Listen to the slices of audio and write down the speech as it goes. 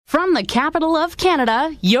From the capital of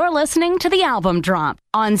Canada, you're listening to The Album Drop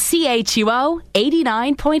on CHUO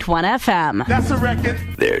 89.1 FM. That's a record.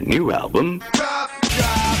 Their new album.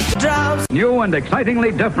 Drops. New and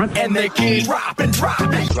excitingly different. And they keep dropping. Drop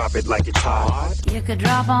it like it's hot. You could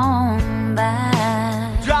drop on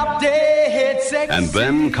by. Drop dead sex. And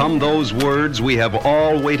then come those words we have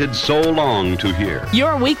all waited so long to hear.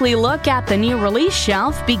 Your weekly look at the new release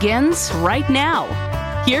shelf begins right now.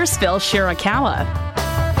 Here's Phil Shirakawa.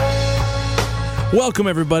 Welcome,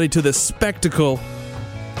 everybody, to the spectacle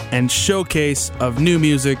and showcase of new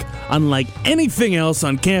music unlike anything else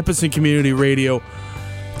on campus and community radio.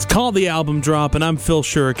 It's called The Album Drop, and I'm Phil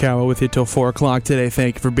Shirakawa with you till 4 o'clock today.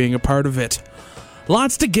 Thank you for being a part of it.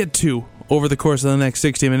 Lots to get to over the course of the next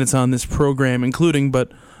 60 minutes on this program, including,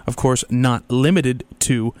 but of course not limited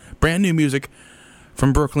to, brand new music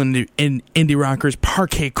from Brooklyn indie rockers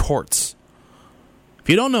Parquet Courts. If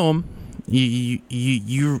you don't know them,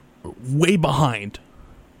 you're way behind,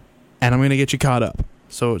 and I'm going to get you caught up,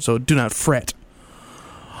 so do not fret.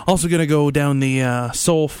 Also going to go down the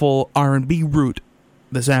soulful R&B route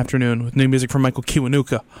this afternoon with new music from Michael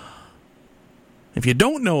Kiwanuka. If you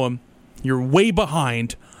don't know him, you're way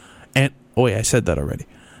behind, and oh yeah, I said that already.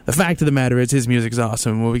 The fact of the matter is his music's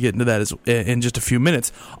awesome, and we'll be getting to that in just a few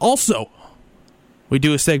minutes. Also, we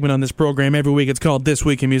do a segment on this program every week. It's called This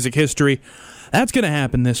Week in Music History. That's going to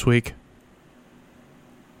happen this week.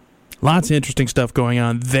 Lots of interesting stuff going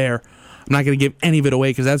on there. I'm not going to give any of it away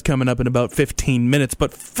because that's coming up in about 15 minutes.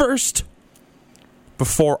 But first,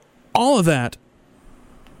 before all of that,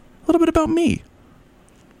 a little bit about me.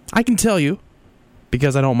 I can tell you,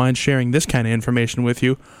 because I don't mind sharing this kind of information with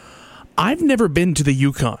you, I've never been to the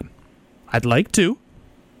Yukon. I'd like to.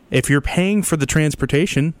 If you're paying for the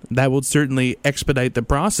transportation, that will certainly expedite the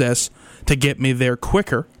process to get me there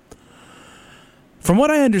quicker. From what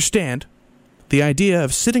I understand, the idea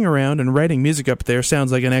of sitting around and writing music up there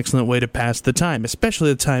sounds like an excellent way to pass the time, especially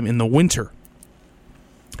the time in the winter.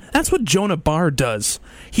 That's what Jonah Barr does.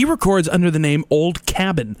 He records under the name Old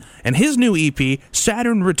Cabin, and his new EP,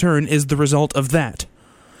 Saturn Return, is the result of that.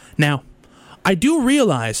 Now, I do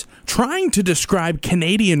realize trying to describe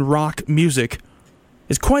Canadian rock music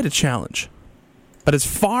is quite a challenge. But as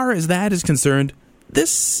far as that is concerned,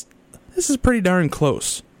 this is pretty darn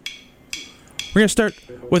close. We're going to start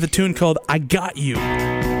with a tune called I Got You.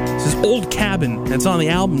 This is Old Cabin, and it's on the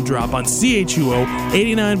Album Drop on CHUO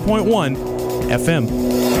 89.1 FM.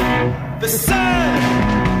 The sun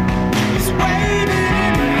is waving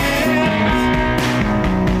in the hands.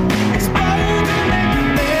 It's golden and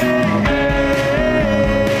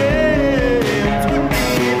it would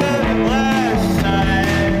be the last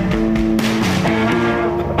time.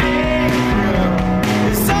 A big room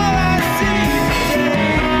is all I see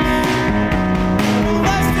today. The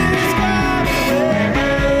lust is gone away.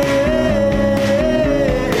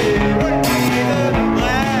 It would be the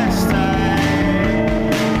last time.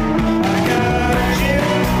 I got you.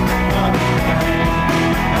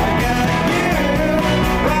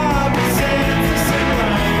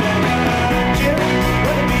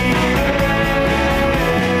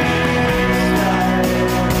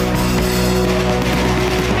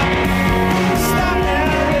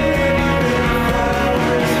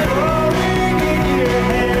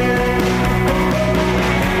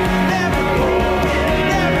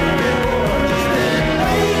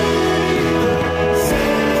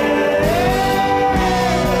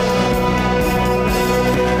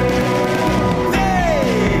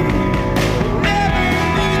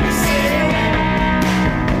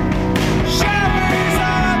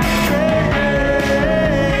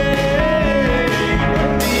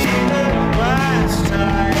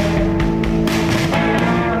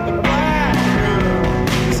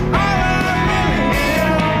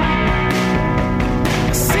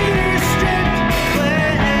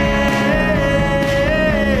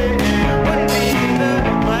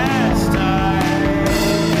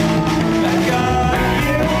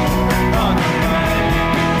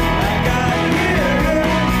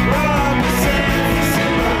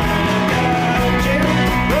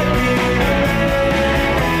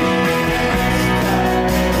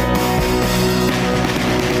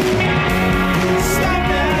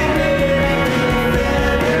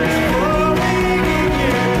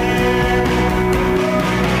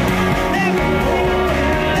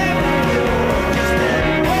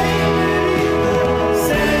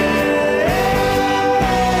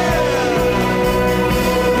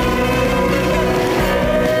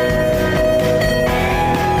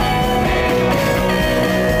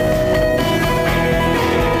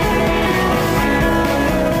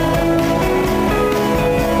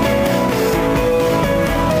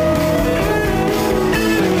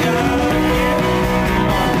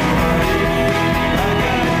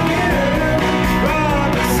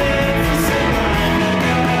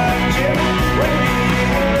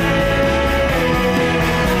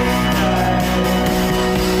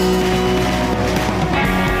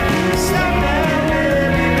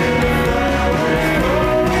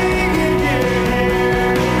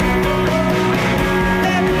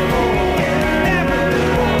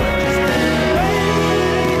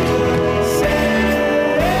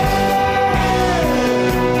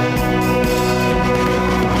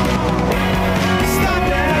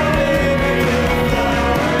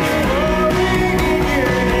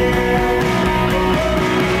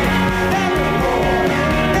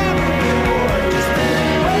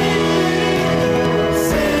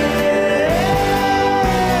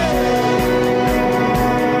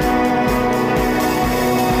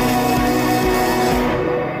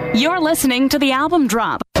 listening to the Album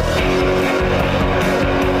Drop.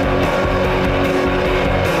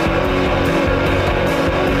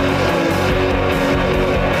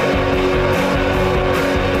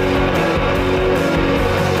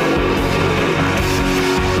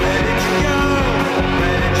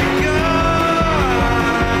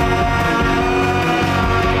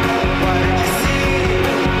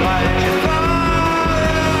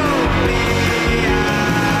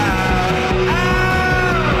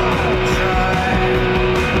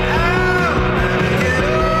 Try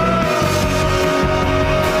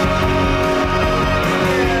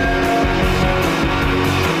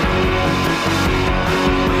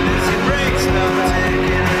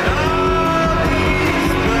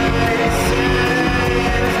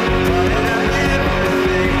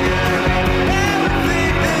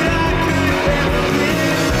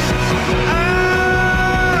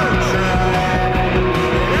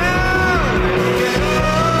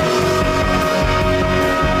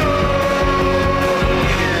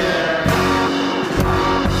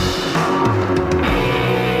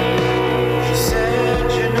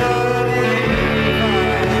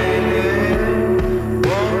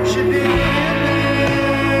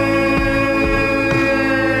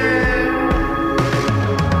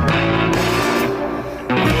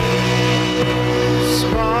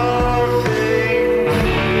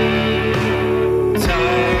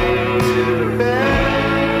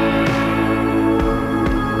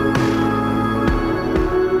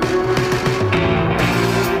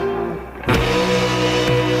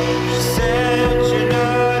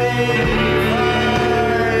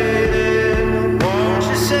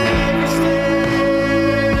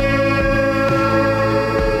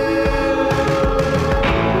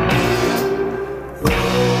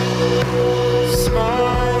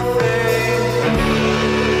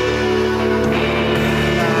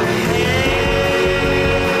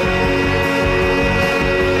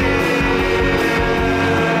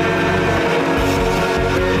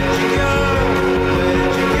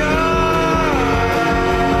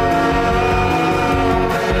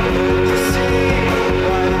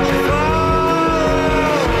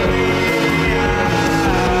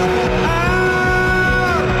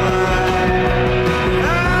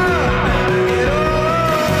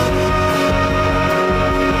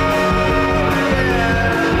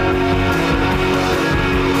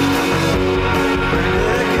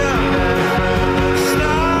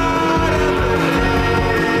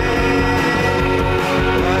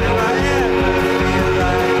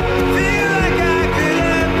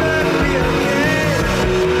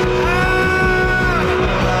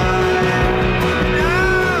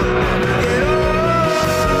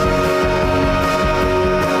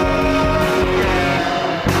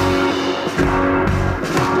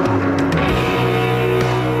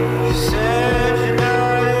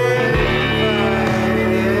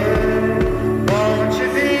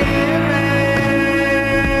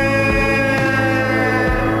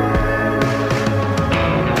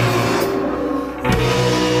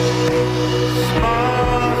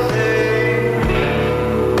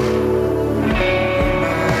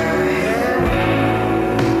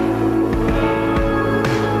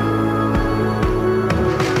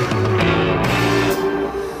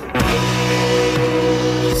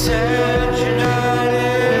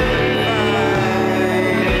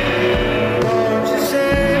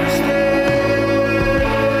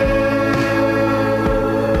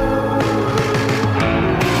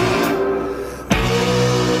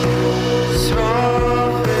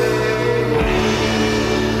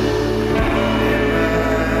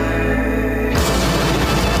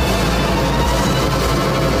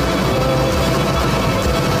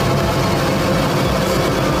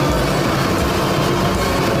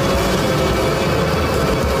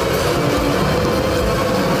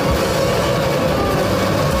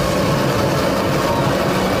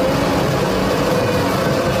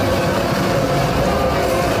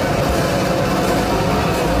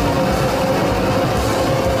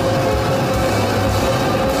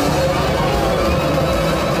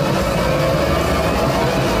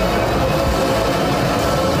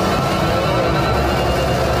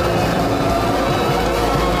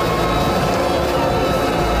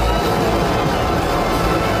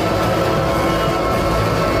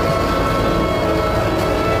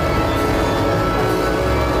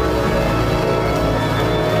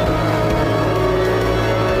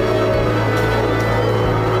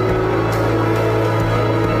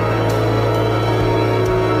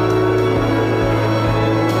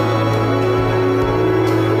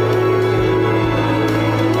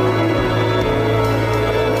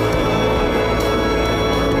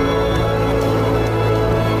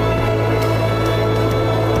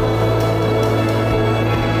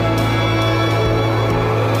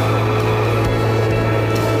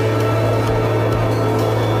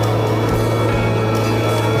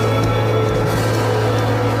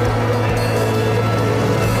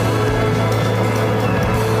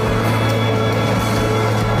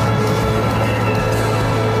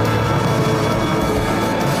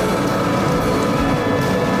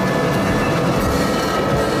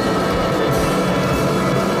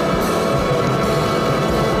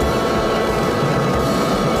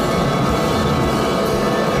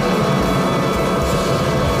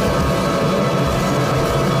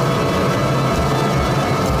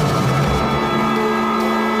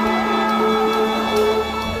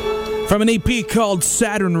From an EP called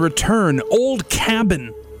Saturn Return, Old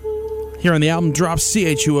Cabin. Here on the album drop,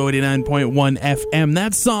 CHUO 89.1 FM.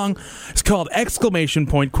 That song is called !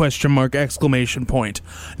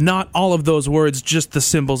 Not all of those words, just the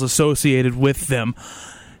symbols associated with them.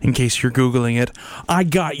 In case you're Googling it, I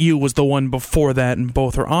Got You was the one before that, and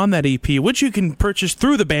both are on that EP, which you can purchase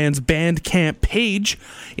through the band's Bandcamp page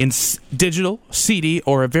in digital, CD,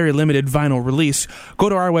 or a very limited vinyl release. Go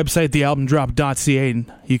to our website, thealbumdrop.ca,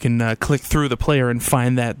 and you can click through the player and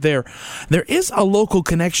find that there. There is a local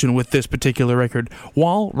connection with this particular record.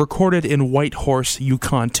 While recorded in Whitehorse,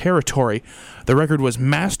 Yukon Territory, the record was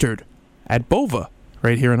mastered at Bova,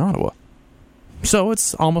 right here in Ottawa. So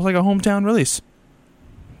it's almost like a hometown release.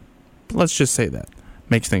 Let's just say that.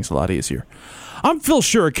 Makes things a lot easier. I'm Phil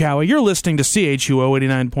Shirakawa. You're listening to CHUO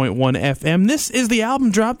 89.1 FM. This is the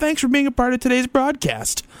album drop. Thanks for being a part of today's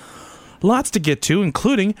broadcast. Lots to get to,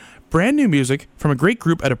 including brand new music from a great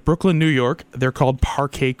group out of Brooklyn, New York. They're called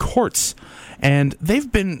Parquet Courts. And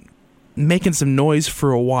they've been making some noise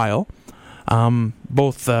for a while,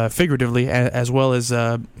 both figuratively as well as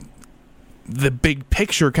the big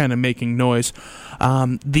picture kind of making noise.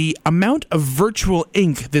 The amount of virtual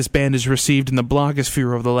ink this band has received in the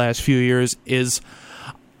blogosphere over the last few years is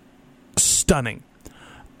stunning,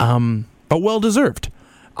 but well-deserved.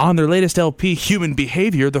 On their latest LP, Human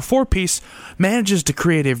Behavior, the four-piece manages to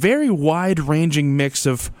create a very wide-ranging mix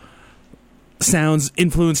of sounds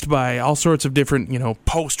influenced by all sorts of different,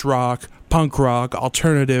 post-rock, punk rock,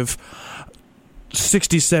 alternative,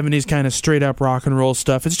 60s, 70s kind of straight-up rock and roll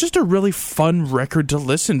stuff. It's just a really fun record to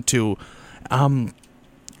listen to.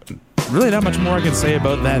 Really not much more I can say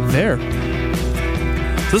about that there.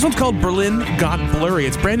 So this one's called Berlin Got Blurry.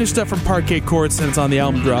 It's brand new stuff from Parquet Courts, and it's on the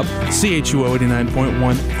album drop, CHUO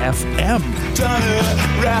 89.1 FM. Done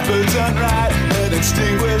it, rapper done right, an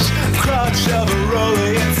extinguished crutch of a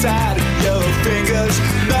roller inside yellow fingers.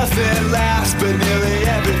 Nothing lasts, but nearly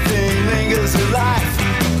everything lingers in life.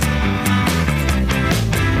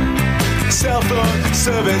 Cell phone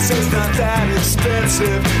service is not that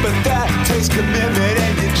expensive, but that takes commitment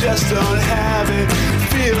and you just don't have it.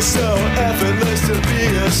 Feels so effortless to be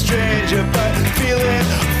a stranger, but feeling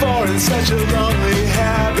foreign, such a lonely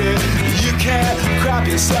habit. You can't crop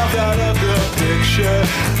yourself out of the picture,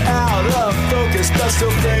 out of focus, but still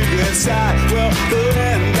framed inside. Well, the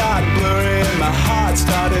land got blurry and my heart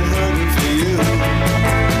started hurting for you.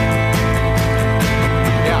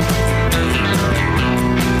 Yeah.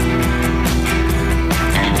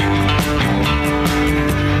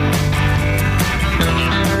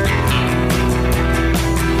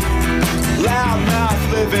 Loudmouth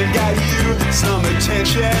living got you some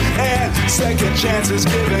attention, and second chances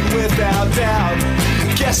given without doubt.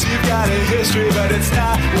 Guess you've got a history, but it's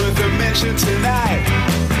not worth a mention tonight.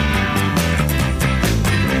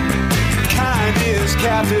 Kind is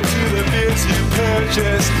captive to the beers you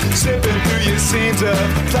purchase, slipping through your scenes of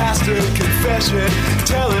plastered confession,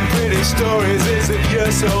 telling pretty stories isn't your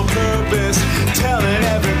sole purpose, telling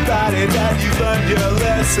everybody that you learned your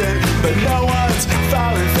lesson, but no one's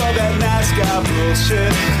falling for that nice guy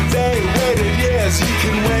bullshit. They waited years, you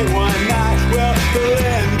can wait one night. Well, the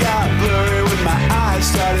land got blurry when my eyes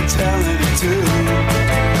started telling it too.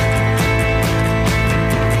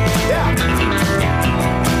 Yeah.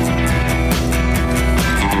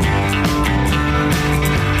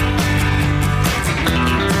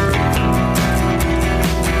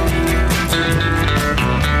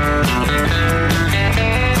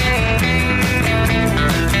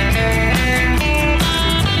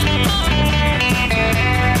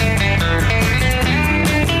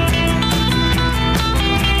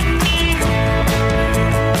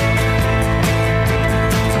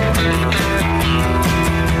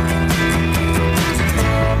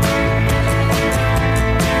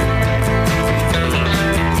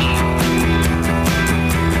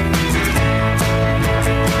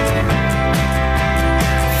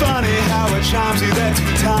 Chimes you that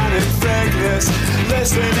Teutonic frankness.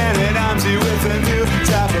 Listen and it arms you with a new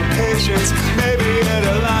type of patience. Maybe it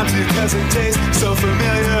alarms you cause it tastes so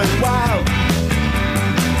familiar and wild.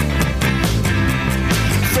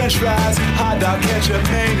 French fries, hot dog, ketchup,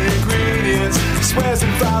 main ingredients. Swears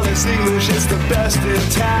and follows English, it's the best in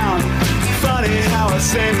town. Funny how a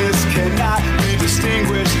sameness cannot be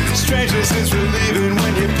distinguished. Strangeness is relieving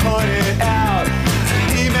when you point it out.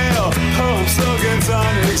 Email, poem, slogans,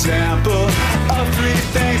 an example of three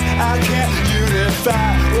things I can't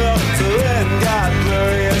unify. Well, the land got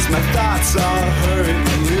blurry as my thoughts all hurried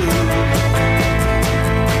to you.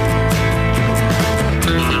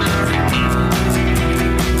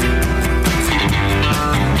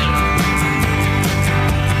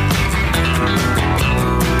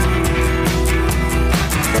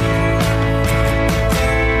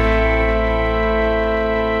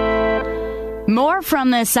 More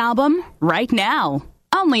from this album right now,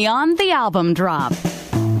 only on The Album Drop.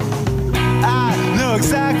 I know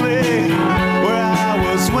exactly where I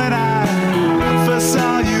was when I first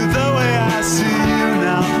saw you, the way I see you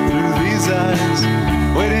now through these eyes,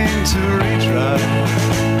 waiting to retry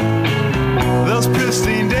those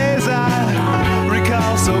pristine days I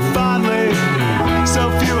recall so fondly. So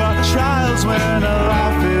few are trials when a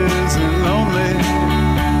life isn't lonely,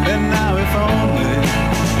 and now if only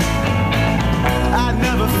I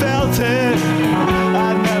never felt it,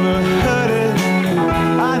 I never heard it.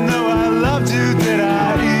 I know I loved you, did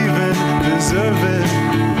I even deserve it?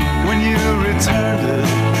 When you returned it,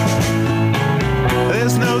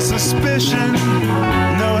 there's no suspicion,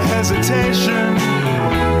 no hesitation,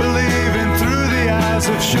 believing through the eyes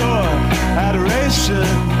of sure adoration.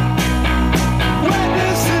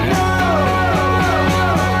 Witness it now,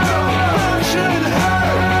 function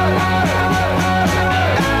hurt,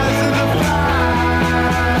 eyes in the fire,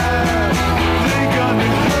 think on the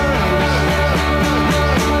hurt,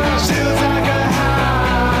 chills like a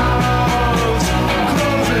house,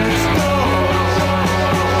 closing its doors,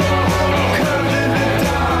 curved in the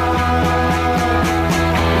dark,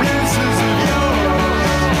 rinses of yours.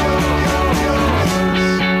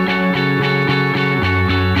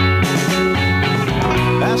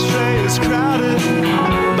 Ashtray is crowded,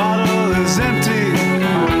 bottle is empty,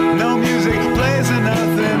 no music plays and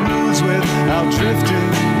nothing moves without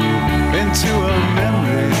drifting into a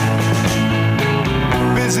memory.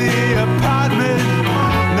 Busy apartment,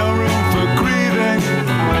 no room for grieving,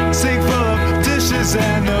 sink full of dishes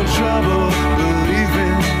and no trouble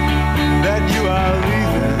believing that you are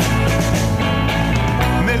leaving.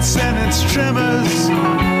 Mid-sentence tremors,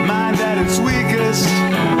 mind at its weakest,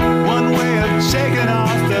 one way of shaking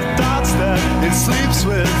off the thoughts that it sleeps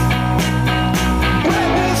with.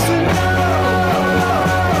 Witness and know,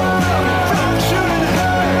 function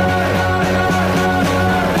hurt,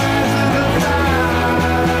 eyes in the fire,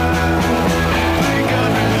 think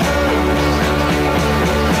under hers,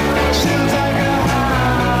 chills like a house,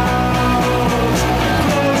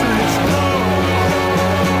 closing its doors,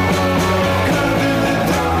 curved in the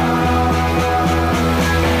dark,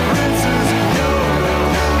 rinses of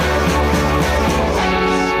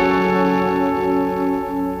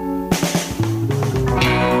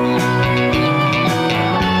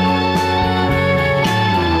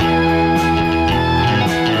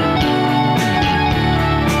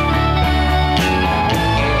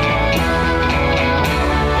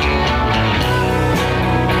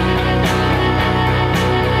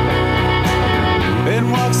in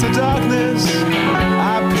walks the darkness,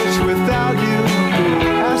 I pitch without you.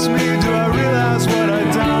 Ask me, do I realize what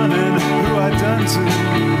I've done and who I've done to?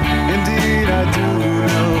 Indeed I do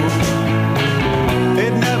know.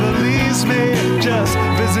 It never leaves me, just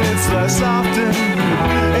visits less often.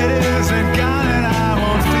 It isn't gone and I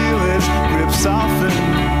won't feel its grip soften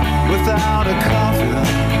without a coffin.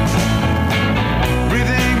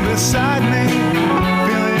 Breathing beside me,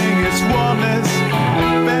 feeling its warmness,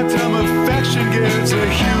 phantom affection gives a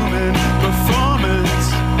human performance.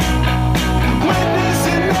 Witness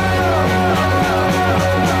it now,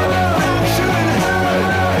 function hurt,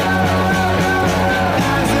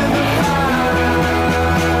 eyes in the fire,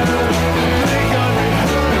 think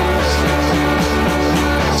unrehearsed,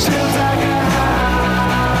 chills like a house,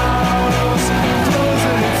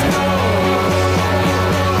 closing its doors,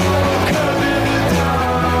 curved in the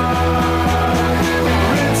dark,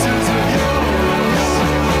 rinses of yours.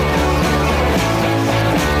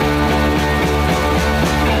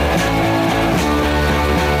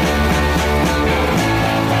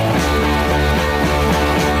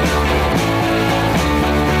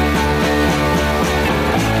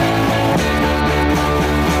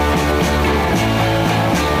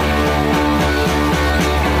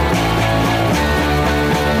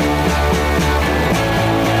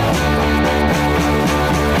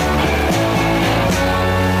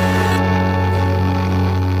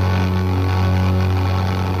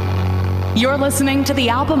 You're listening to The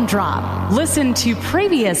Album Drop. Listen to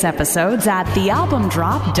previous episodes at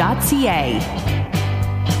thealbumdrop.ca.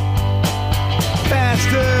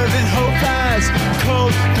 Faster than hope flies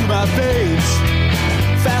cold through my veins,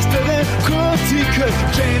 faster than cruelty could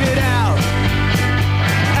drain it out.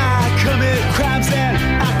 I commit crimes and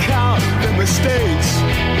I call them mistakes.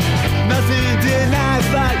 Nothing denies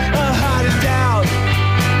like a heart in doubt.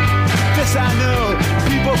 This I know,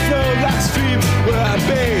 people flow like streams where I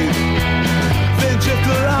bathe, then drift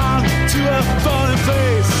along to a fallen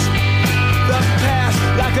place. The past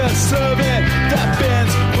like a servant that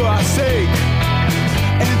bends for our sake,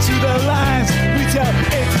 and into the lines we tell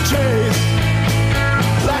it to trace.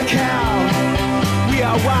 Like how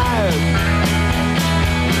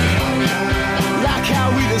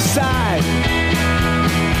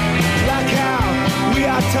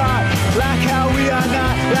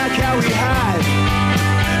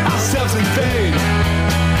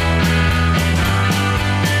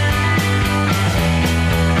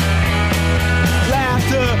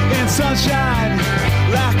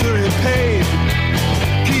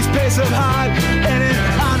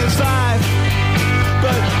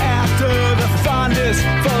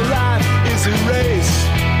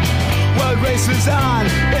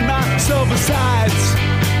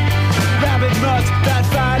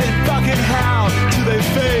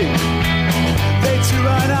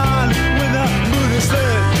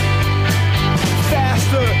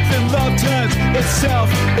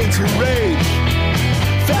to rage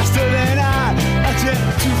faster than I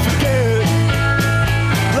attempt to forget.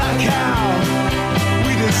 Like how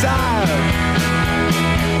we desire,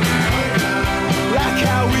 like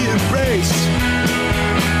how we embrace,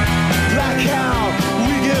 like how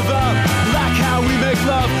we give up, like how we make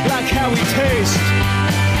love, like how we taste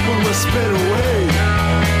when we're spit away.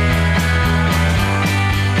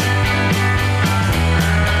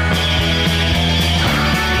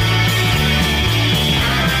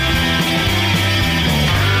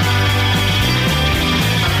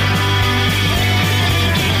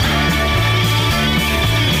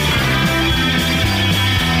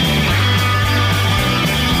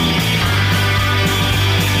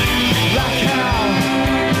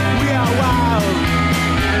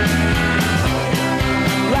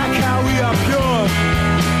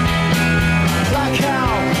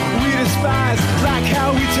 Like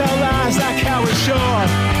how we tell lies, like how we're sure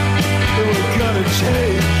that we're gonna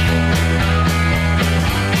change.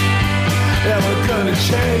 That we're gonna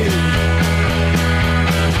change.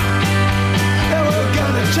 That we're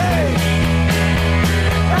gonna change.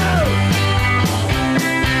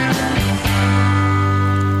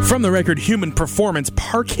 Oh. From the record Human Performance,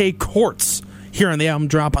 Parquet Courts, here on the album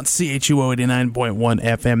drop on CHUO 89.1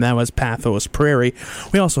 FM. That was Pathos Prairie.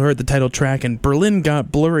 We also heard the title track, and Berlin Got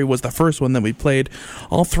Blurry was the first one that we played.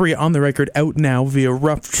 All three on the record, out now via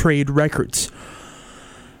Rough Trade Records.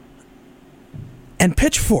 And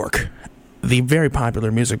Pitchfork, the very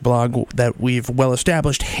popular music blog that we've well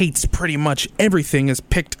established hates pretty much everything, has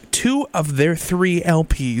picked 2 of their 3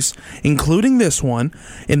 LPs, including this one,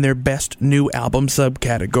 in their best new album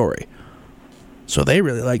subcategory. So they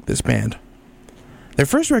really like this band. Their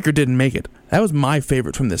first record didn't make it. That was my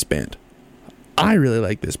favorite from this band. I really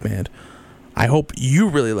like this band. I hope you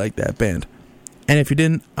really like that band. And if you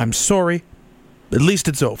didn't, I'm sorry. At least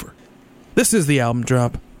it's over. This is the album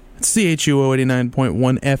drop. It's CHUO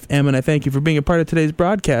 89.1 FM, and I thank you for being a part of today's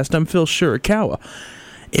broadcast. I'm Phil Shirakawa.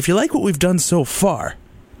 If you like what we've done so far,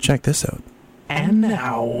 check this out. And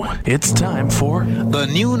now, it's time for... The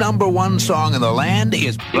new #1 song in the land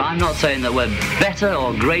is... I'm not saying that we're better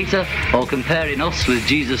or greater or comparing us with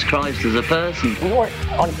Jesus Christ as a person. We weren't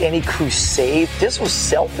on any crusade. This was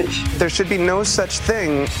selfish. There should be no such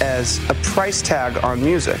thing as a price tag on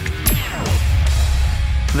music.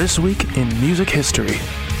 This week in music history.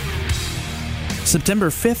 September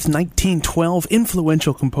 5th, 1912,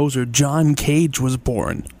 influential composer John Cage was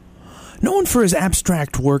born. Known for his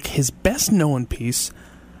abstract work, his best-known piece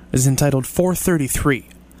is entitled 433.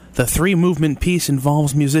 The 3-movement piece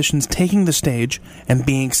involves musicians taking the stage and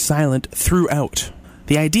being silent throughout.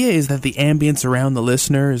 The idea is that the ambience around the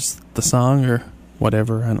listener is the song or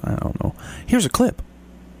whatever, I don't know. Here's a clip.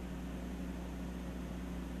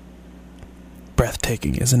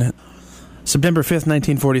 Breathtaking, isn't it? September 5th,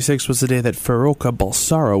 1946 was the day that Faroka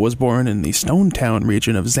Balsara was born in the Stone Town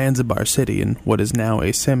region of Zanzibar City in what is now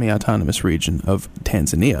a semi-autonomous region of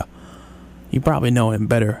Tanzania. You probably know him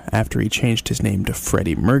better after he changed his name to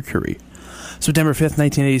Freddie Mercury. September 5th,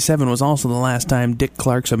 1987 was also the last time Dick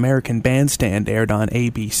Clark's American Bandstand aired on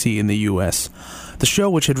ABC in the U.S. The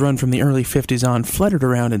show, which had run from the early 50s on, fluttered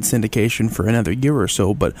around in syndication for another year or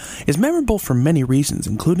so, but is memorable for many reasons,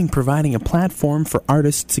 including providing a platform for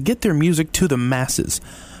artists to get their music to the masses.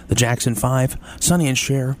 The Jackson 5, Sonny and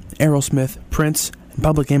Cher, Aerosmith, Prince, and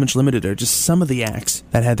Public Image Limited are just some of the acts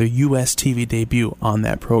that had their U.S. TV debut on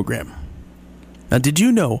that program. Now, did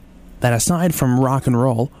you know that aside from rock and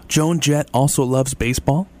roll, Joan Jett also loves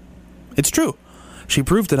baseball? It's true. She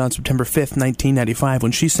proved it on September 5th, 1995,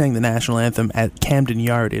 when she sang the national anthem at Camden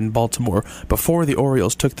Yard in Baltimore before the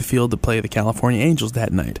Orioles took the field to play the California Angels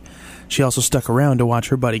that night. She also stuck around to watch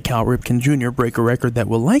her buddy Cal Ripken Jr. break a record that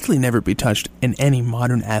will likely never be touched in any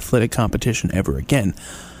modern athletic competition ever again.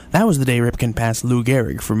 That was the day Ripken passed Lou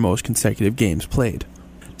Gehrig for most consecutive games played.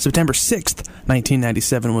 September 6th,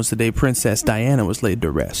 1997 was the day Princess Diana was laid to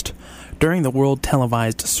rest. During the world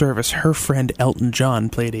televised service, her friend Elton John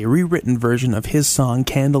played a rewritten version of his song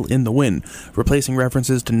Candle in the Wind, replacing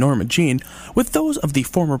references to Norma Jean with those of the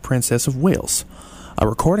former Princess of Wales. A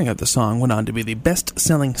recording of the song went on to be the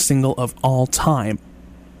best-selling single of all time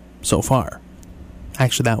so far.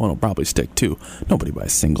 Actually, that one will probably stick too. Nobody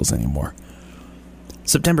buys singles anymore.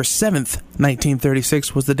 September 7th,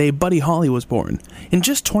 1936 was the day Buddy Holly was born. In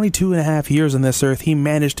just 22 and a half years on this earth, he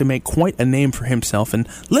managed to make quite a name for himself and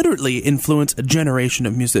literally influence a generation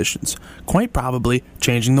of musicians, quite probably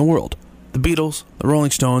changing the world. The Beatles, the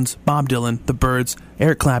Rolling Stones, Bob Dylan, the Byrds,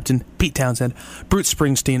 Eric Clapton, Pete Townsend, Bruce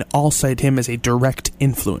Springsteen all cite him as a direct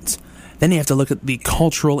influence. Then you have to look at the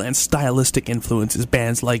cultural and stylistic influences.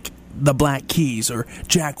 Bands like the Black Keys or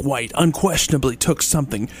Jack White unquestionably took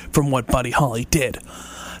something from what Buddy Holly did.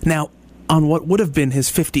 Now, on what would have been his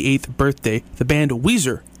 58th birthday, the band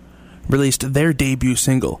Weezer released their debut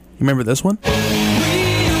single. You remember this one?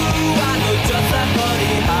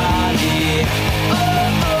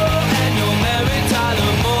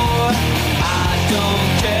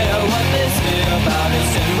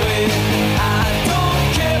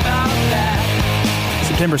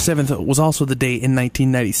 September 7th was also the day in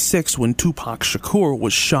 1996 when Tupac Shakur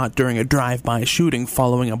was shot during a drive-by shooting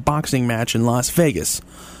following a boxing match in Las Vegas.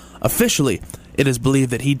 Officially, it is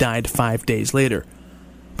believed that he died 5 days later,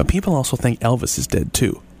 but people also think Elvis is dead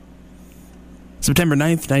too. September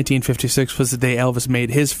 9th, 1956 was the day Elvis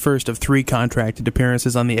made his first of 3 contracted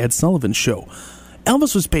appearances on The Ed Sullivan Show.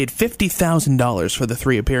 Elvis was paid $50,000 for the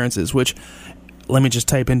 3 appearances, which, let me just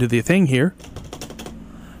type into the thing here,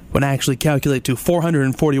 would actually calculate to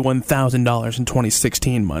 $441,000 in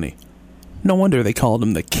 2016 money. No wonder they called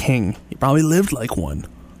him the King. He probably lived like one.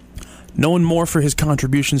 Known more for his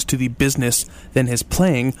contributions to the business than his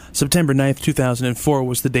playing, September 9th, 2004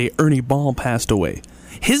 was the day Ernie Ball passed away.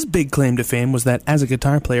 His big claim to fame was that as a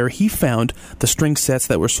guitar player, he found the string sets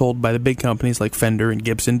that were sold by the big companies like Fender and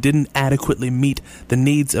Gibson didn't adequately meet the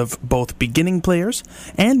needs of both beginning players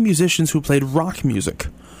and musicians who played rock music.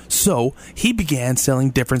 So, he began selling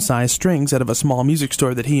different sized strings out of a small music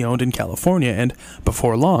store that he owned in California, and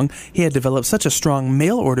before long, he had developed such a strong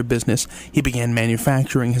mail-order business, he began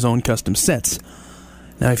manufacturing his own custom sets.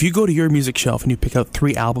 Now, if you go to your music shelf and you pick out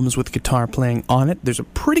 3 albums with guitar playing on it, there's a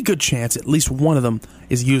pretty good chance at least one of them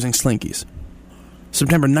is using Slinkies.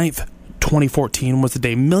 September 9th, 2014 was the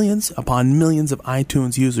day millions upon millions of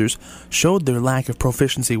iTunes users showed their lack of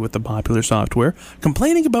proficiency with the popular software,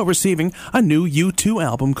 complaining about receiving a new U2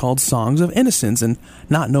 album called Songs of Innocence and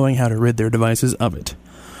not knowing how to rid their devices of it.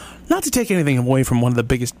 Not to take anything away from one of the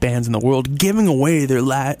biggest bands in the world giving away their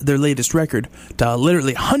latest record to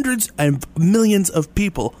literally hundreds and millions of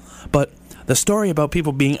people, but the story about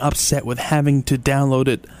people being upset with having to download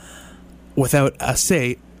it without a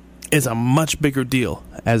say is a much bigger deal,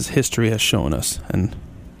 as history has shown us. And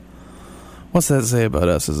what's that say about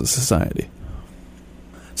us as a society?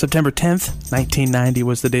 September 10th, 1990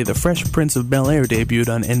 was the day The Fresh Prince of Bel-Air debuted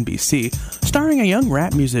on NBC, starring a young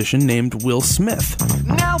rap musician named Will Smith.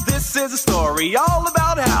 Now this is a story all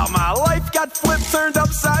about how my life got flipped, turned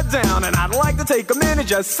upside down, and I'd like to take a minute,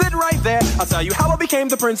 just sit right there. I'll tell you how I became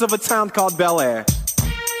the prince of a town called Bel-Air.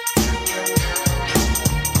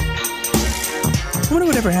 I wonder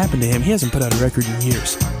whatever happened to him. He hasn't put out a record in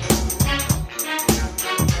years.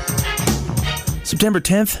 September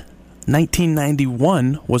 10th,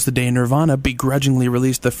 1991 was the day Nirvana begrudgingly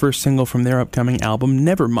released the first single from their upcoming album,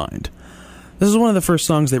 Nevermind. This is one of the first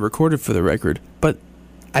songs they recorded for the record, but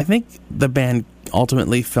I think the band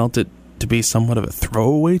ultimately felt it to be somewhat of a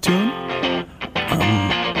throwaway tune.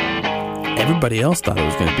 Everybody else thought it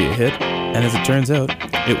was going to be a hit, and as it turns out,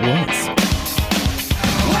 it was.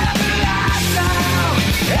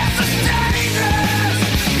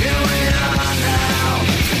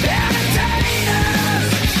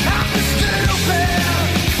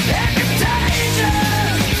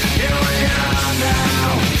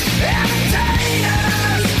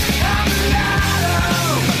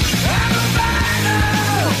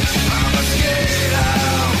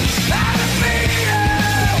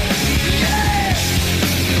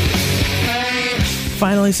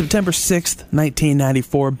 Finally, September 6th,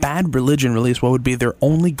 1994, Bad Religion released what would be their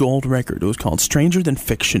only gold record. It was called Stranger Than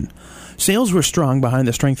Fiction. Sales were strong behind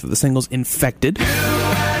the strength of the singles Infected,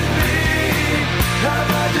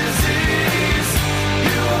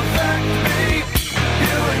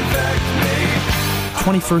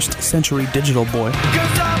 21st Century Digital Boy,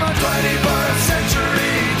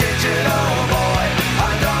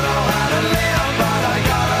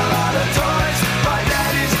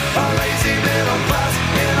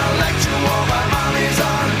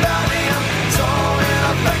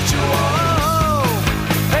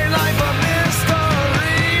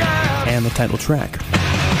 and the title track.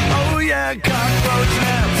 Oh yeah, cockroach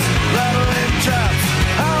naps, rattling traps.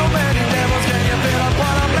 How many devils can you fit up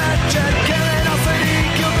on a matchet? Killing us and he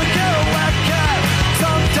killed the kilowatt cat.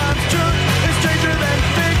 Sometimes truth is stranger than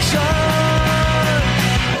fiction.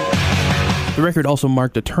 The record also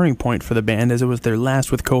marked a turning point for the band, as it was their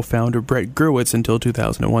last with co-founder Brett Gurewitz until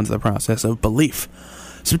 2001's The Process of Belief.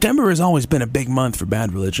 September has always been a big month for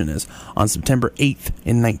Bad Religion, as on September 8th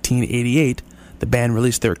in 1988, the band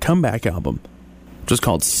released their comeback album, which was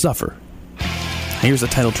called Suffer. Here's the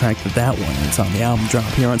title track to that one, and it's on the album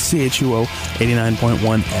drop here on CHUO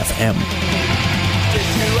 89.1 FM.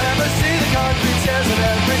 you ever see the concrete stairs of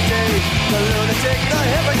every day? The lunatic, the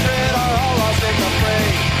hypocrite are all lost in the fray.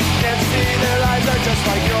 Can't see their lives are just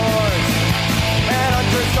like yours. And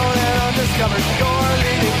unforetold and undiscovered, you're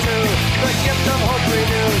leading to the gift of hope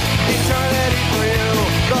renewed. Eternity for you,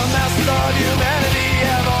 the masses of humanity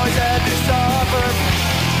have always had to suffer.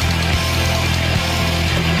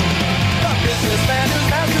 The businessman whose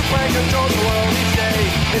master plan controls the world each day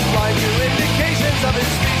is blind to indications of his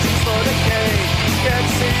species slow decay. Can't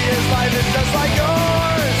see his life is just like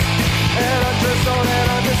yours. And unforetold and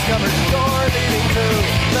undiscovered, you're leading to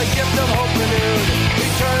the gift of hope renewed.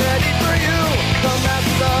 Eternity for you, the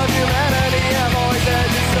masses of humanity have always had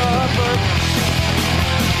to suffer.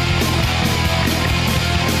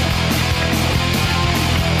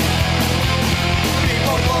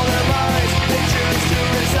 People blow their minds, they choose to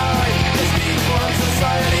resign. This deformed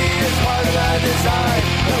society is part of that design.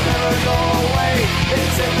 They'll never go away,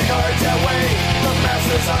 it's in the cards that way. The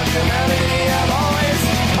masses of humanity have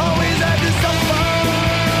always had to suffer.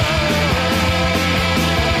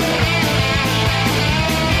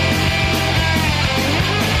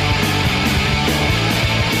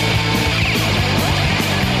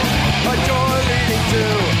 A door leading to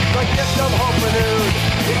the gift of hope renewed.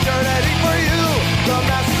 Eternity for you. The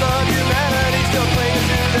masses of humanity still clinging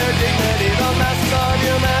to their dignity. The masses of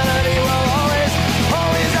humanity will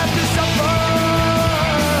always have to suffer.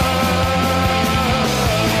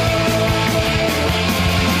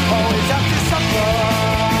 Always have to suffer.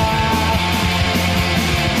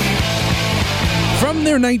 From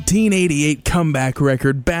their 1988 comeback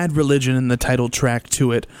record, Bad Religion, and the title track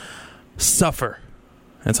to it, Suffer.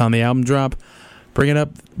 That's on the album drop. Bring it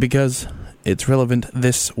up because it's relevant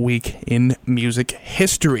this week in music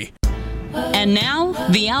history. And now,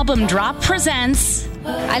 the album drop presents...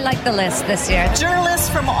 I like the list this year. Journalists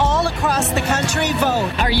from all across the country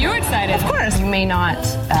vote. Are you excited? Of course. You may not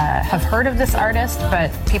have heard of this artist,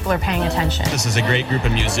 but people are paying attention. This is a great group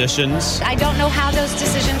of musicians. I don't know how those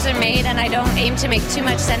decisions are made, and I don't aim to make too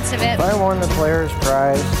much sense of it. If I won the Players'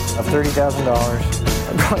 Prize of $30,000,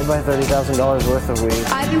 I'd probably buy $30,000 worth of weed.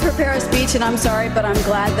 I didn't prepare a speech, and I'm sorry, but I'm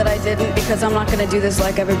glad that I didn't, because I'm not going to do this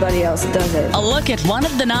like everybody else does it. A look at one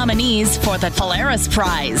of the nominees for the Polaris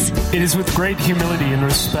Prize. It is with great humility and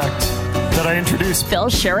respect that I introduce Phil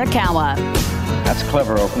Shirakawa. That's a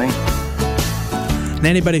clever opening. And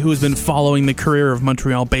anybody who has been following the career of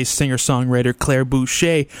Montreal-based singer-songwriter Claire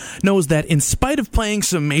Boucher knows that in spite of playing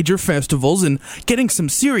some major festivals and getting some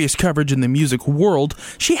serious coverage in the music world,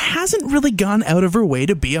 she hasn't really gone out of her way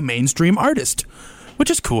to be a mainstream artist. Which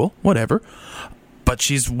is cool, whatever. But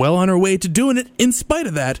she's well on her way to doing it in spite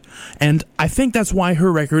of that, and I think that's why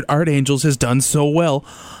her record Art Angels has done so well,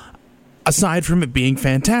 aside from it being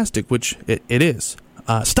fantastic, which it is.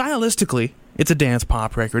 Stylistically, it's a dance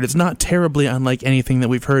pop record. It's not terribly unlike anything that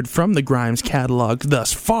we've heard from the Grimes catalog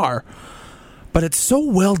thus far, but it's so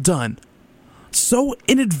well done, so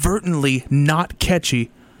inadvertently not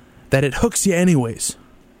catchy, that it hooks you anyways.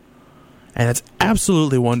 And it's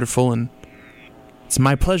absolutely wonderful, and it's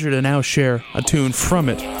my pleasure to now share a tune from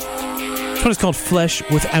it. This one is called Flesh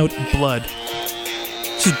Without Blood.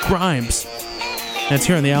 This is Grimes, and it's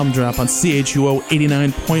here on the album drop on CHUO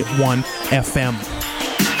 89.1 FM.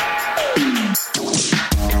 Yeah.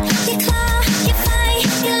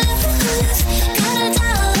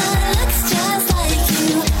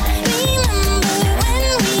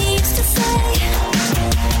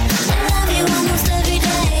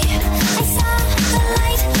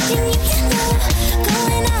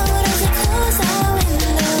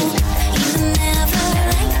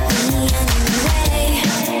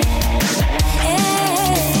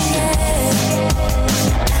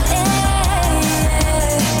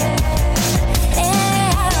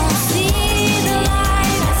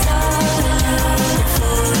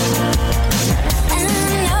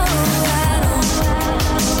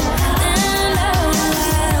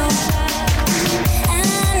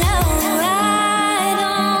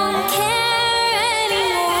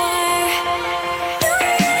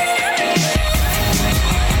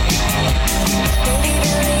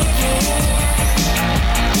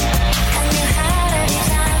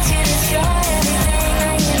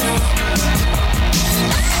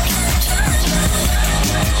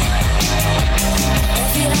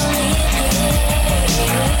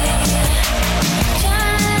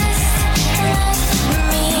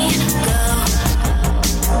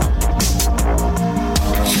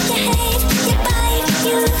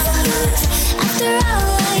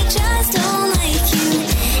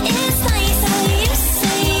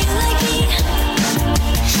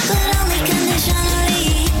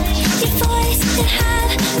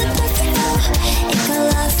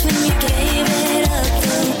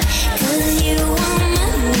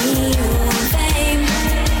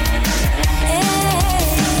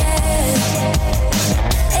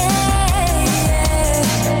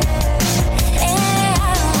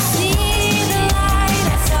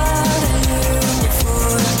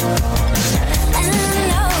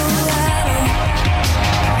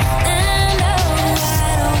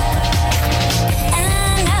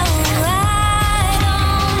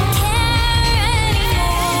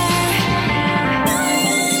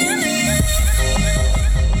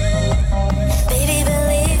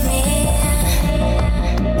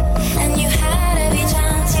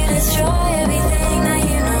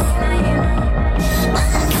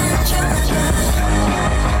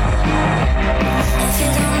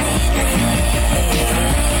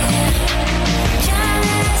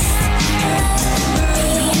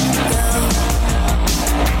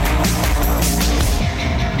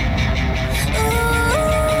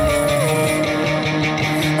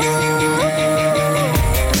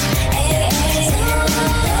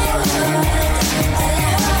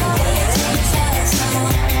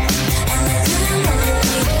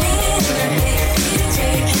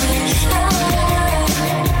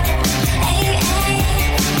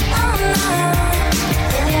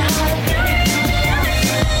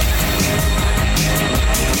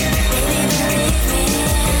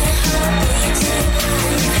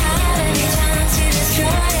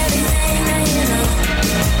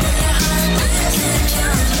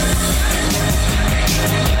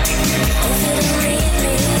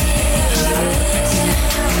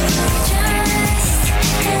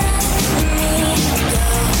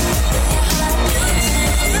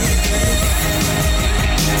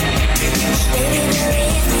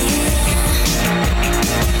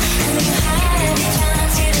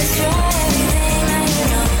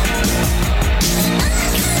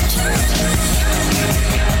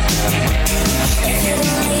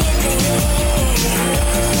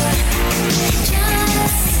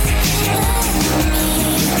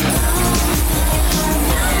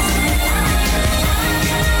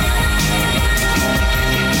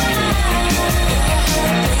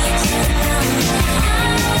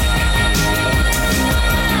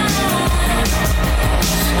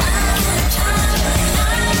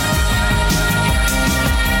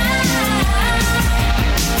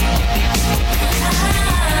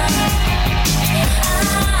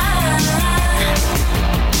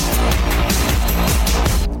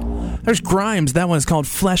 There's Grimes. That one is called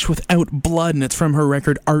Flesh Without Blood, and it's from her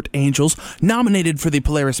record Art Angels, nominated for the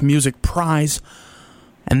Polaris Music Prize.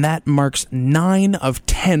 And that marks 9 of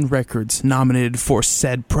 10 records nominated for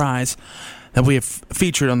said prize that we have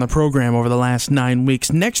featured on the program over the last 9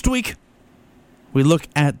 weeks. Next week, we look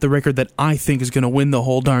at the record that I think is going to win the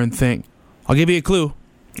whole darn thing. I'll give you a clue.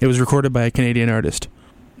 It was recorded by a Canadian artist.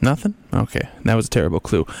 Nothing? Okay, that was a terrible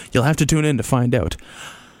clue. You'll have to tune in to find out.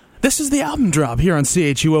 This is the Album Drop here on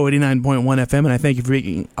CHUO 89.1 FM, and I thank you for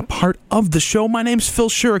being a part of the show. My name's Phil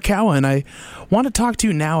Shirakawa, and I want to talk to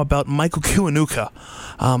you now about Michael Kiwanuka.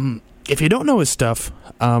 If you don't know his stuff,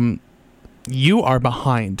 you are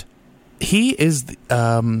behind. He is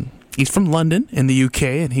he's from London in the UK,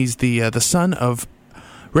 and he's the son of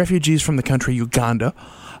refugees from the country Uganda.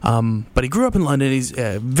 But he grew up in London. He's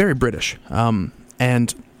very British,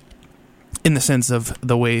 and in the sense of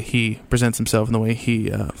the way he presents himself and the way he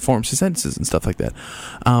forms his sentences and stuff like that.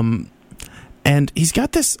 And he's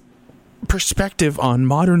got this perspective on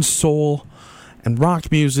modern soul and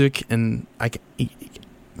rock music, and I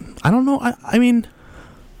don't know. I mean,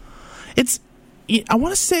 I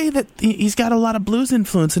want to say that he's got a lot of blues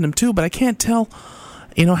influence in him too, but I can't tell,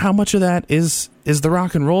 how much of that is the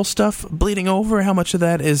rock and roll stuff bleeding over, how much of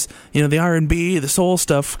that is, the R&B, the soul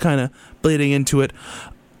stuff kind of bleeding into it.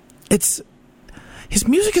 His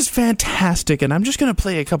music is fantastic, and I'm just going to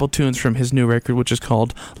play a couple tunes from his new record, which is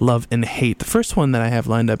called Love and Hate. The first one that I have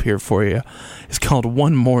lined up here for you is called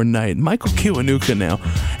One More Night. Michael Kiwanuka now,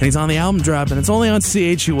 and he's on the Album Drop, and it's only on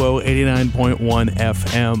CHUO 89.1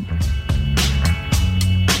 FM.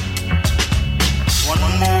 One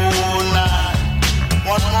more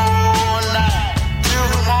night till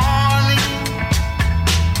the morning.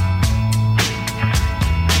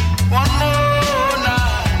 One more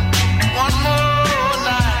night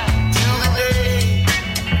till the day.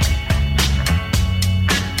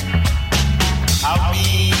 I'll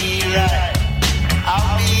be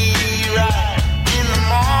right in the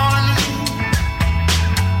morning.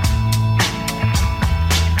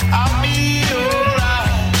 I'll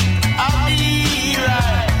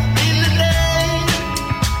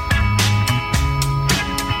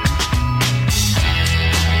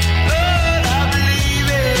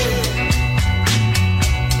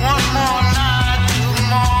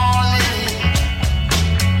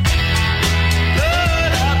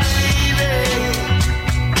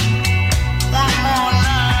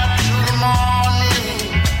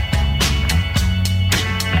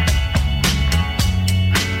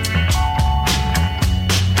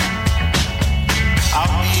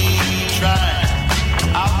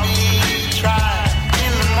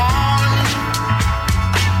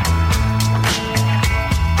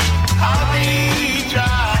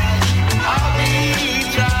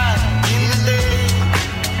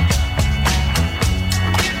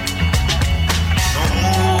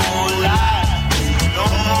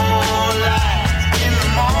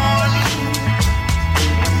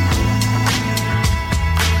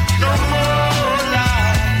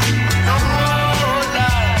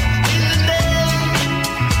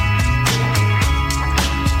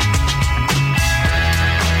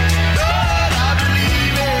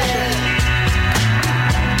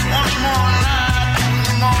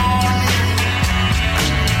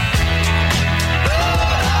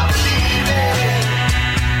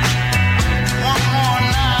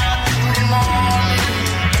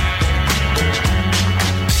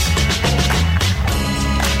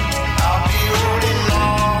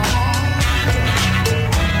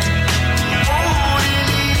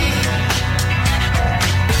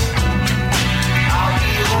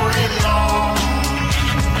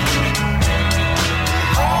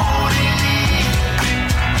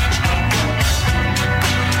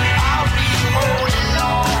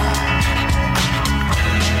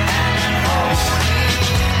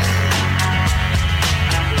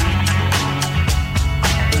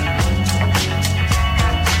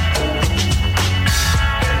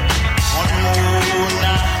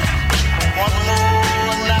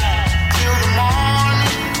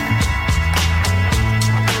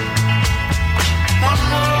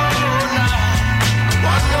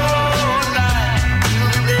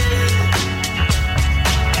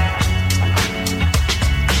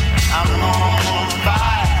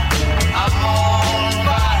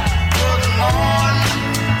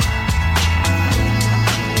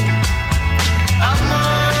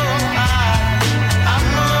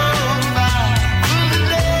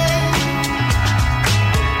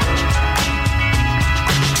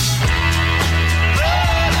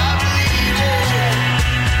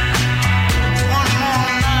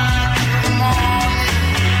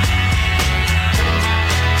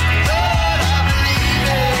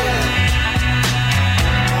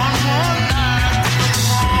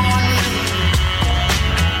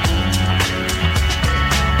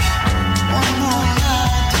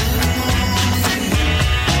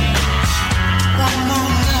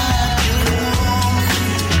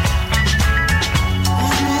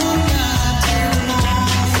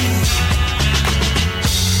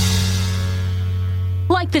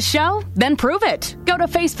the show? Then prove it. Go to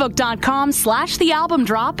facebook.com/The Album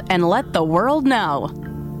Drop and let the world know.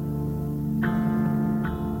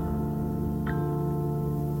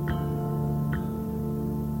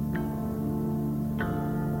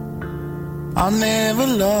 I never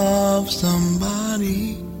loved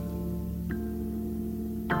somebody.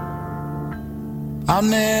 I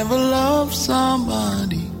never loved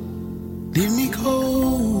somebody. Leave me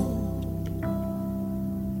cold.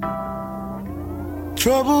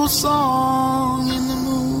 Trouble song in the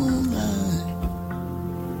moonlight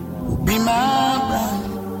will be my bride.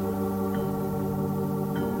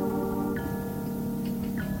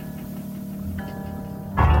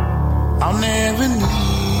 I'll never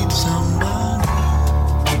need somebody.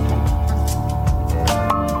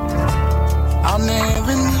 I'll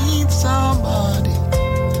never need somebody.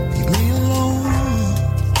 Leave me alone.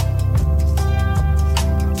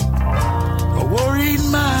 A worried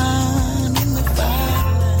mind in the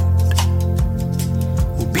firelight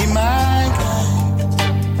will be my guide.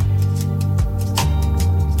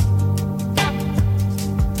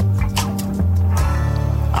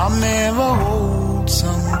 I'll never hold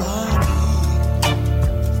somebody.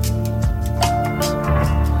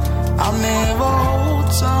 I'll never hold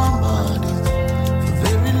somebody for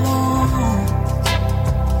very long.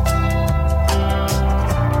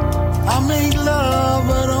 I'll make love,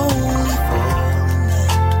 but only for the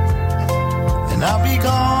night, and I'll be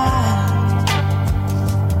gone.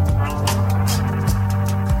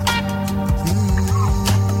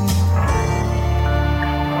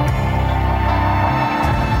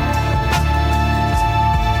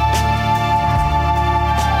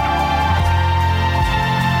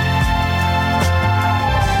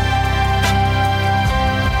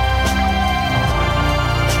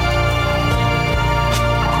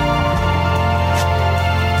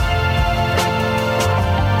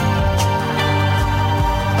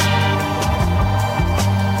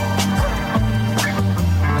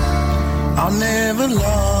 I'll never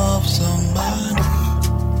love somebody.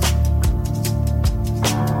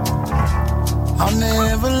 I'll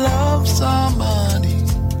never love somebody.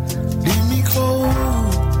 Leave me cold.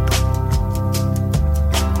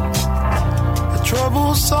 A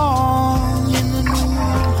troubled song in the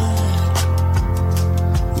moonlight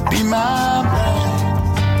will be my bride.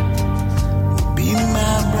 Will be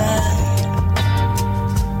my bride.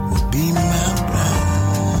 Will be my bride.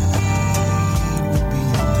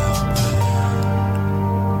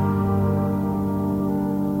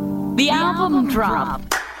 The Album Drop.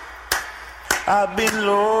 I've been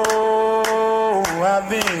low, I've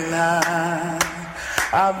been high,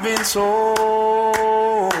 I've been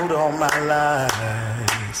sold all my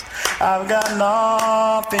lies. I've got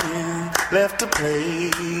nothing left to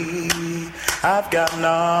play. I've got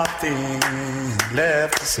nothing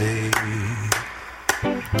left to say.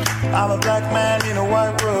 I'm a black man in a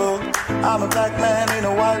white world. I'm a black man in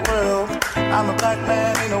a white world. I'm a black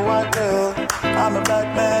man in a white world. I'm a black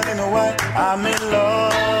man in a white. I'm in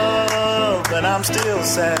love, but I'm still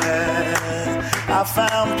sad. I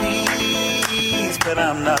found peace, but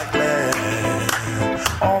I'm not glad.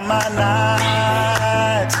 All my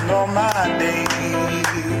nights and all my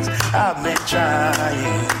days, I've been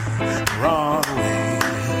trying the wrong way.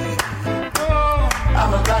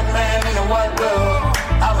 I'm a black man in a white world.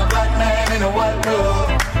 I'm a black man in a white world.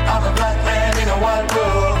 I'm a black man in a white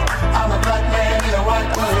world. I'm a black man in a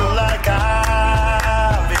white world. I feel like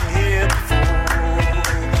I've been here before.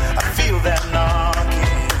 I feel that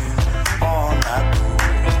knocking on my door.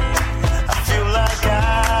 I feel like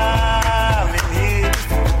I've been here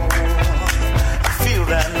before. I feel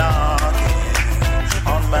that knocking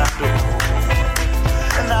on my door.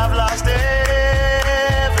 And I've lost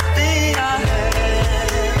everything I had.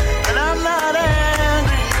 And I'm not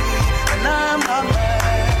angry, and I'm not mad.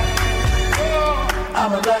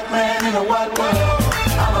 I'm a black man in a white world.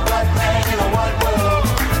 I'm a black man in a white world.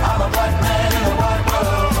 I'm a black man in a white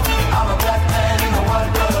world. I'm a black man in a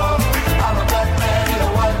white world. I'm a black man in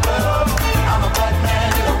a white world. I'm a black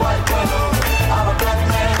man in a white world. I'm a black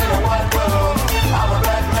man in a white world. I'm a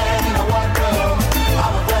black man in a white world.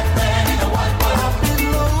 I'm a black man in a white world. I've been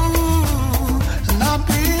low and I've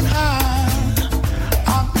been high.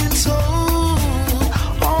 I've been sold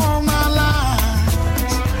all my life.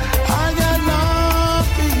 I got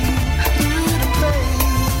nothing new to play.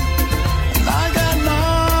 And I got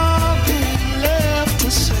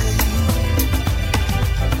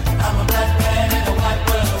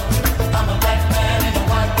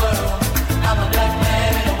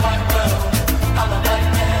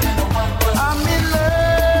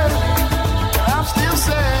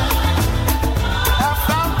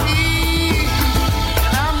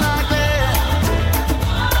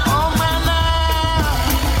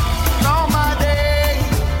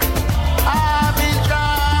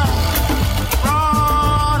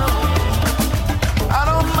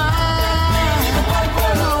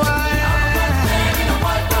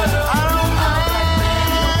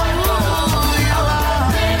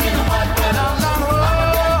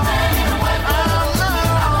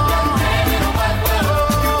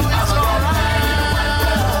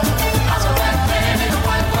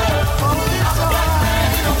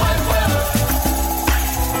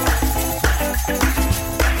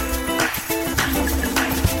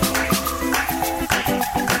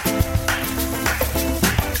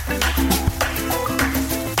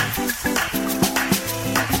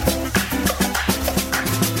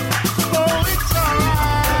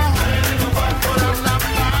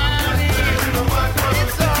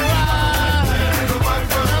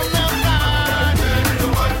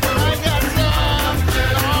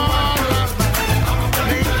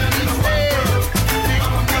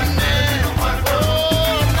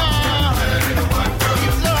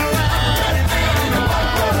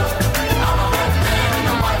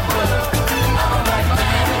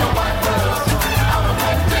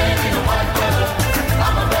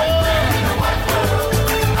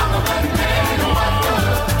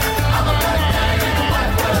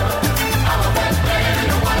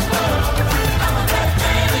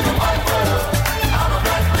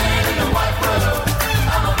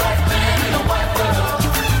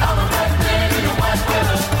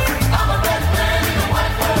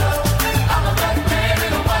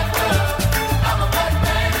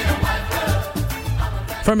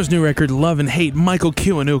From his new record, Love and Hate, Michael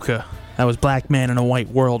Kiwanuka. That was Black Man in a White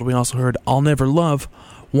World. We also heard I'll Never Love.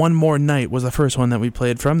 One More Night was the first one that we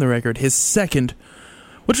played from the record. His second,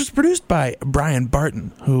 which was produced by Brian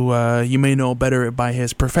Barton, who you may know better by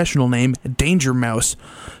his professional name, Danger Mouse.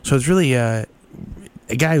 So it's really a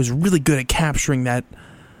guy who's really good at capturing that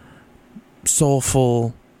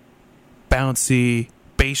soulful, bouncy,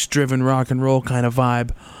 bass-driven rock and roll kind of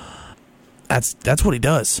vibe. That's what he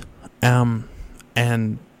does.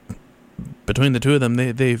 And between the two of them,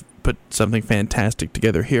 they've put something fantastic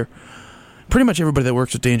together here. Pretty much everybody that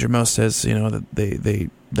works with Danger Mouse says, you know, that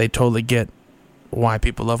they totally get why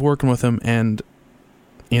people love working with him, and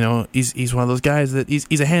you know, he's one of those guys that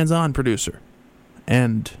he's a hands-on producer,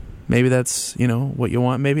 and maybe that's, you know, what you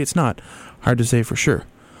want, maybe it's not. Hard to say for sure.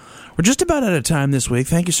 We're just about out of time this week.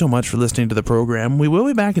 Thank you so much for listening to the program. We will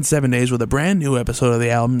be back in 7 days with a brand new episode of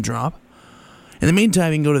the Album Drop. In the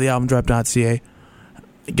meantime, you can go to thealbumdrop.ca,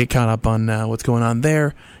 get caught up on what's going on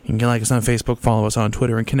there. You can like us on Facebook, follow us on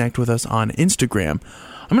Twitter, and connect with us on Instagram.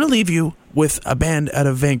 I'm going to leave you with a band out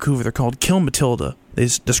of Vancouver. They're called Kill Matilda. They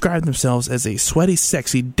describe themselves as a sweaty,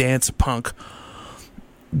 sexy dance punk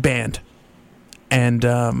band. And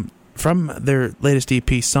from their latest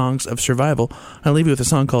EP, Songs of Survival, I'll leave you with a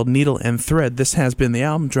song called Needle and Thread. This has been the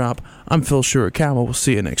Album Drop. I'm Phil Shirakawa. We'll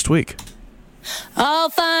see you next week. I'll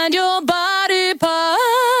find your body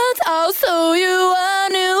parts, I'll sew you a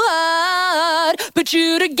new heart, put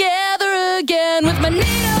you together again with my needle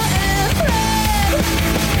and thread.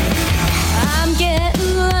 I'm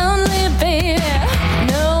getting lonely, baby,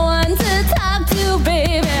 no one to talk to,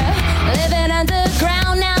 baby, living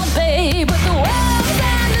underground now, babe, with the walls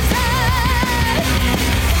and the tide.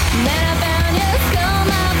 Then I found your skull,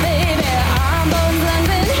 my baby, arm, bones, lungs,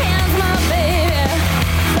 and hands, my baby,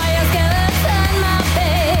 saw your skeleton, my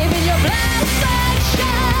baby, your black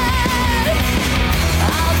sunshine.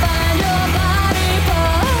 I'll find your body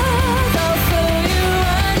parts, I'll sew you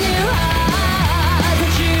a new heart,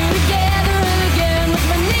 put you together again with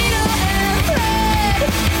my needle and thread.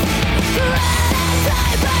 Thread and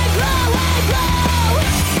tape and glow and glow.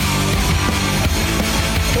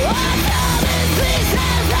 What's all these pieces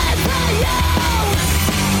and for you?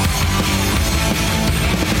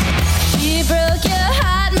 She broke your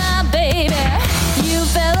heart, my baby, you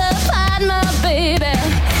fell apart, my baby,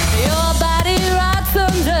 your body rocks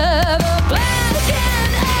under the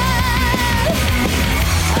blanket.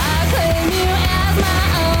 I claim you as my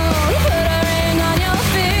own, put a ring on your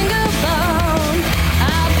finger bone,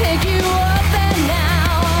 I'll pick you up and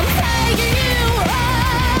now I'm taking you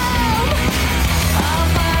home. I'll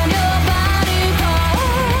find your body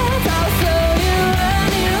parts, I'll sew you a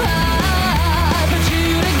new heart, put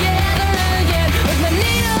you together again with my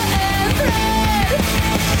needle and thread.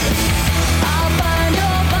 I'll find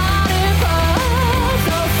your body parts,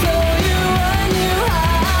 I'll sew you a new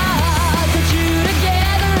heart, put you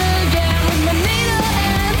together again with my needle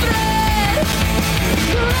and thread.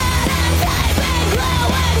 Thread and tape and glow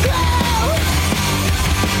and glow.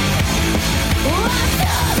 What's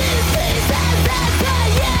all these pieces that for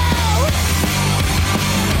you? Thread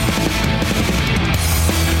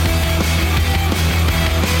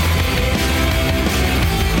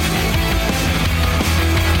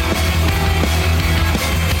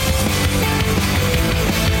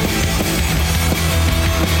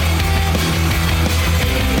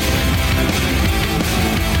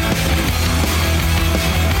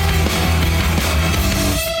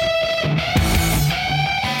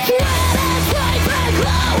and tape and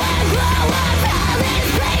glow and glow. What's all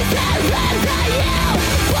these pieces that for you?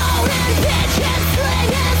 Bone and pitch and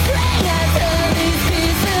sling and string and turn these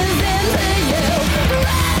pieces into you.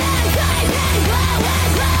 Thread and tape and glow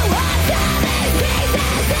and glow. What's all these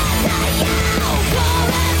pieces that for you?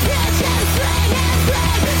 Bone and pitch and string and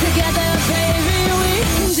string. Together, baby, we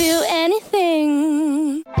can do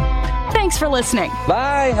anything. Thanks for listening.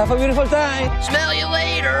 Bye. Have a beautiful time. Smell you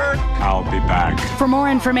later. I'll be back. For more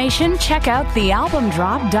information, check out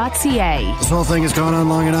thealbumdrop.ca. This whole thing has gone on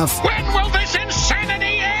long enough. When will this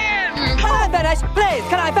insanity end? Can I finish? Please,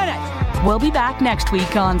 can I finish? We'll be back next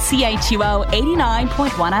week on CHUO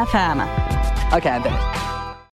 89.1 FM. Okay, I'm finished.